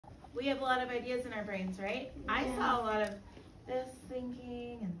we have a lot of ideas in our brains, right? Yeah. I saw a lot of this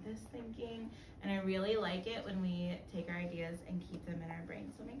thinking and this thinking, and I really like it when we take our ideas and keep them in our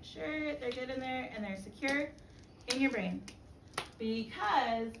brain. So make sure they're good in there and they're secure in your brain,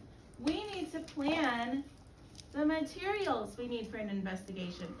 because we need to plan the materials we need for an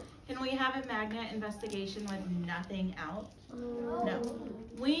investigation. Can we have a magnet investigation with nothing out? No.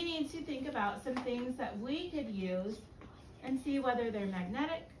 We need to think about some things that we could use and see whether they're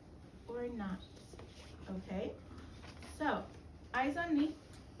magnetic or not. Okay? So, eyes on me.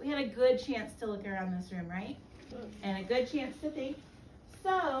 We had a good chance to look around this room, right? And a good chance to think.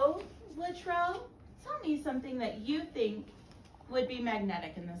 So, Latrell, tell me something that you think would be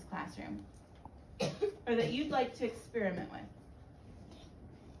magnetic in this classroom, or that you'd like to experiment with.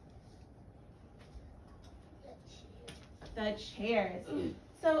 The chairs.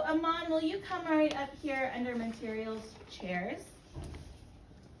 So, Aman, will you come right up here under materials, chairs?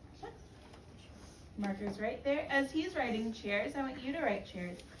 Marker's right there. As he's writing chairs, I want you to write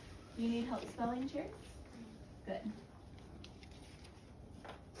chairs. You need help spelling chairs? Good.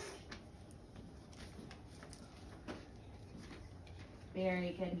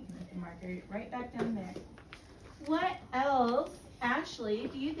 Very good. You can put the marker right back down there. What else, Ashley,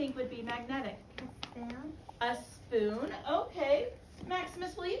 do you think would be magnetic? A spoon. A spoon. Okay.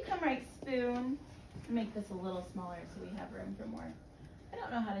 Maximus, will you come write spoon? Make this a little smaller so we have room for more. I don't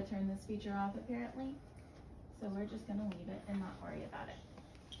know how to turn this feature off apparently, so we're just going to leave it and not worry about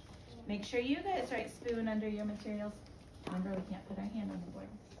it. Make sure you guys write spoon under your materials. Remember, we can't put our hand on the board.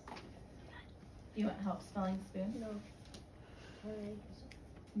 Do you want help spelling spoon? No.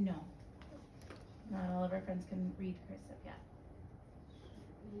 No. Not all of our friends can read cursive yet.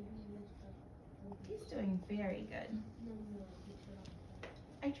 He's doing very good.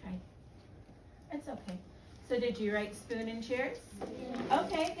 I tried. It's okay. So did you write spoon and chairs? Yeah.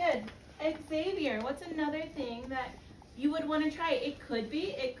 Okay, good. Xavier, what's another thing that you would want to try? It could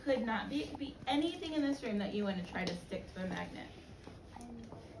be, it could not be. It could be anything in this room that you want to try to stick to a magnet.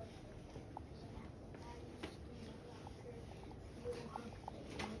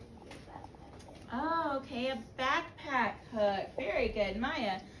 Oh, okay, a backpack hook. Very good.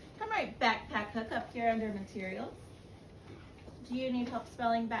 Maya, come write backpack hook up here under materials. Do you need help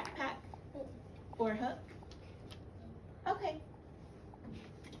spelling backpack or hook? Okay.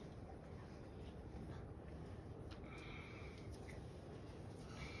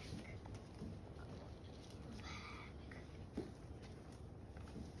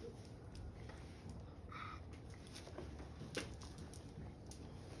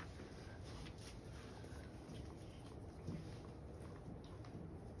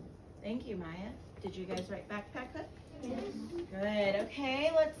 Thank you, Maya. Did you guys write backpack hook? Yes. Good.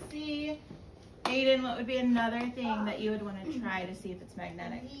 Okay, let's see. Aiden, what would be another thing that you would want to try to see if it's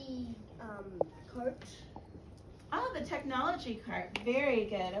magnetic? The cart. Oh, the technology cart. Very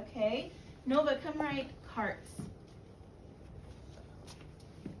good. Okay. Nova, come write carts.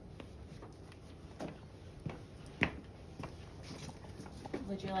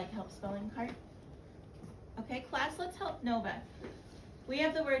 Would you like help spelling cart? Okay, class, let's help Nova. We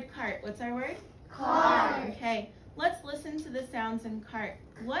have the word cart. What's our word? Cart. Okay, let's listen to the sounds in cart.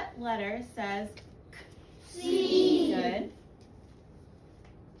 What letter says C? Good.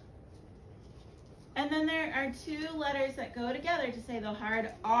 And then there are two letters that go together to say the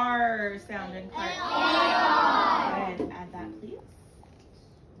hard R sound in cart. Good. Add that, please.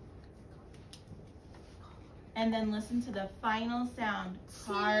 And then listen to the final sound.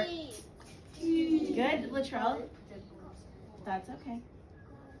 Cart. Good, Latrell. That's okay.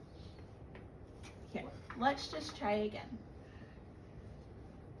 Here, let's just try again.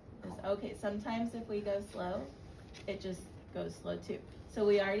 Okay, sometimes if we go slow, it just goes slow too. So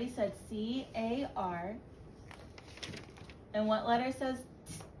we already said C-A-R. And what letter says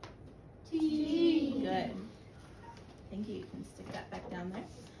T? Good. Thank you. You can stick that back down there.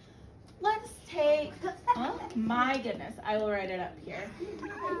 Let's take, oh my goodness, I will write it up here.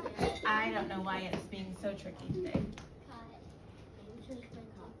 I don't know why it's being so tricky today.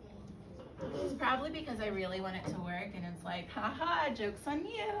 It's probably because I really want it to work and it's like, haha, joke's on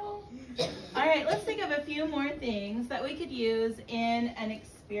you. All right, let's think of a few more things that we could use in an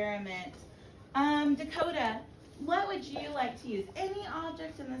experiment. Dakota, what would you like to use? Any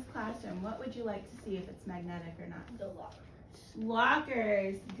object in this classroom, what would you like to see if it's magnetic or not? The lockers.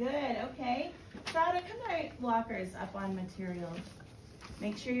 Lockers, good, okay. Sada, come write lockers up on materials.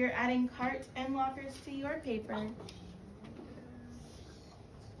 Make sure you're adding cart and lockers to your paper.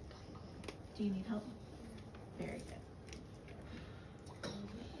 Do you need help? Very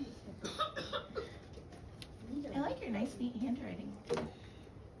good. I like your nice, neat handwriting.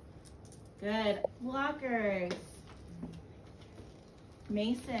 Good. Blockers.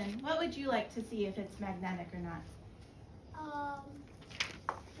 Mason, what would you like to see if it's magnetic or not?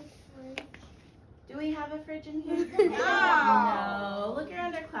 The fridge. Do we have a fridge in here? No. Look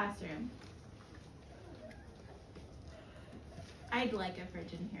around our classroom. I'd like a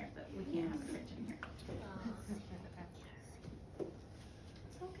fridge in here, but we can't have a fridge in here.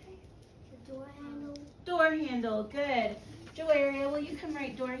 It's okay. The door handle. Door handle, good. Joaria, will you come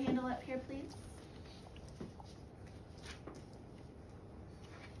write door handle up here, please?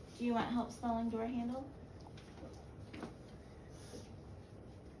 Do you want help spelling door handle?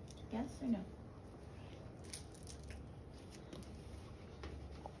 Yes or no?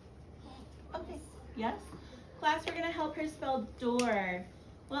 Okay, yes. Class, we're gonna help her spell door.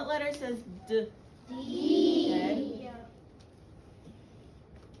 What letter says D? D. Good.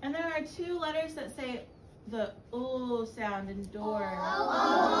 And there are two letters that say the O sound in door.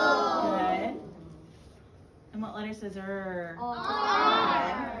 Good. And what letter says R?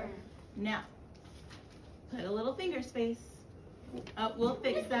 R. Now, put a little finger space. Oh, we'll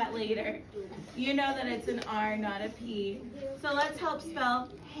fix that later. You know that it's an R, not a P. So let's help spell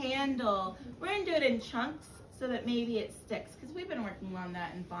handle. We're gonna do it in chunks so that maybe it sticks, because we've been working on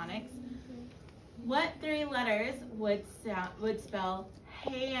that in phonics. What three letters would spell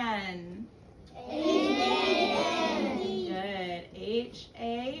hand? Good.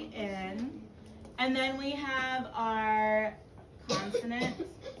 H-A-N. And then we have our consonant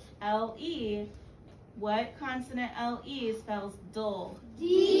L-E. What consonant L-E spells dull?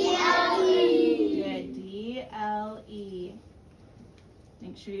 D-L-E. Good. D-L-E.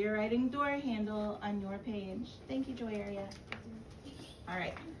 Make sure you're writing door handle on your page. Thank you, Joaria. All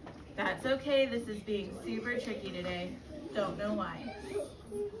right. That's okay. This is being super tricky today. Don't know why.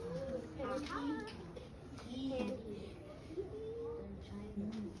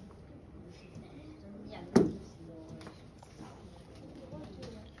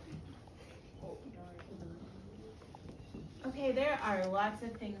 Okay, there are lots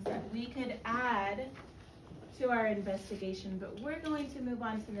of things that we could add to our investigation, but we're going to move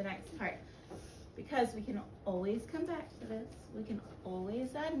on to the next part because we can always come back to this. We can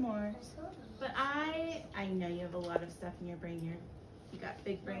always add more. But I know you have a lot of stuff in your brain. You got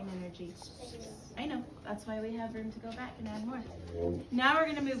big brain energy. I know. That's why we have room to go back and add more. Now we're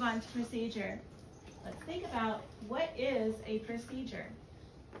going to move on to procedure. Let's think about what is a procedure.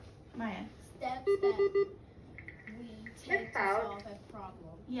 Maya. Steps that we take to solve a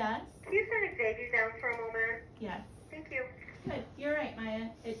problem. Yes. Can you turn Xavier down for a moment? Yes. Thank you. Good. You're right, Maya.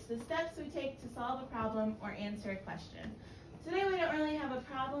 It's the steps we take to solve a problem or answer a question. Today we don't really have a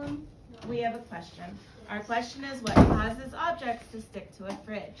problem. We have a question. Our question is, what causes objects to stick to a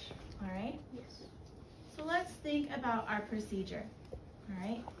fridge? All right? Yes. So let's think about our procedure. All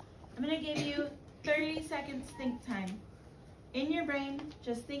right? I'm going to give you 30 seconds think time. In your brain,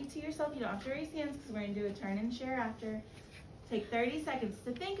 just think to yourself. You don't have to raise hands because we're going to do a turn and share after. Take 30 seconds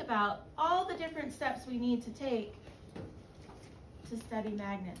to think about all the different steps we need to take to study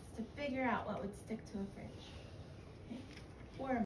magnets, to figure out what would stick to a fridge. Okay? Or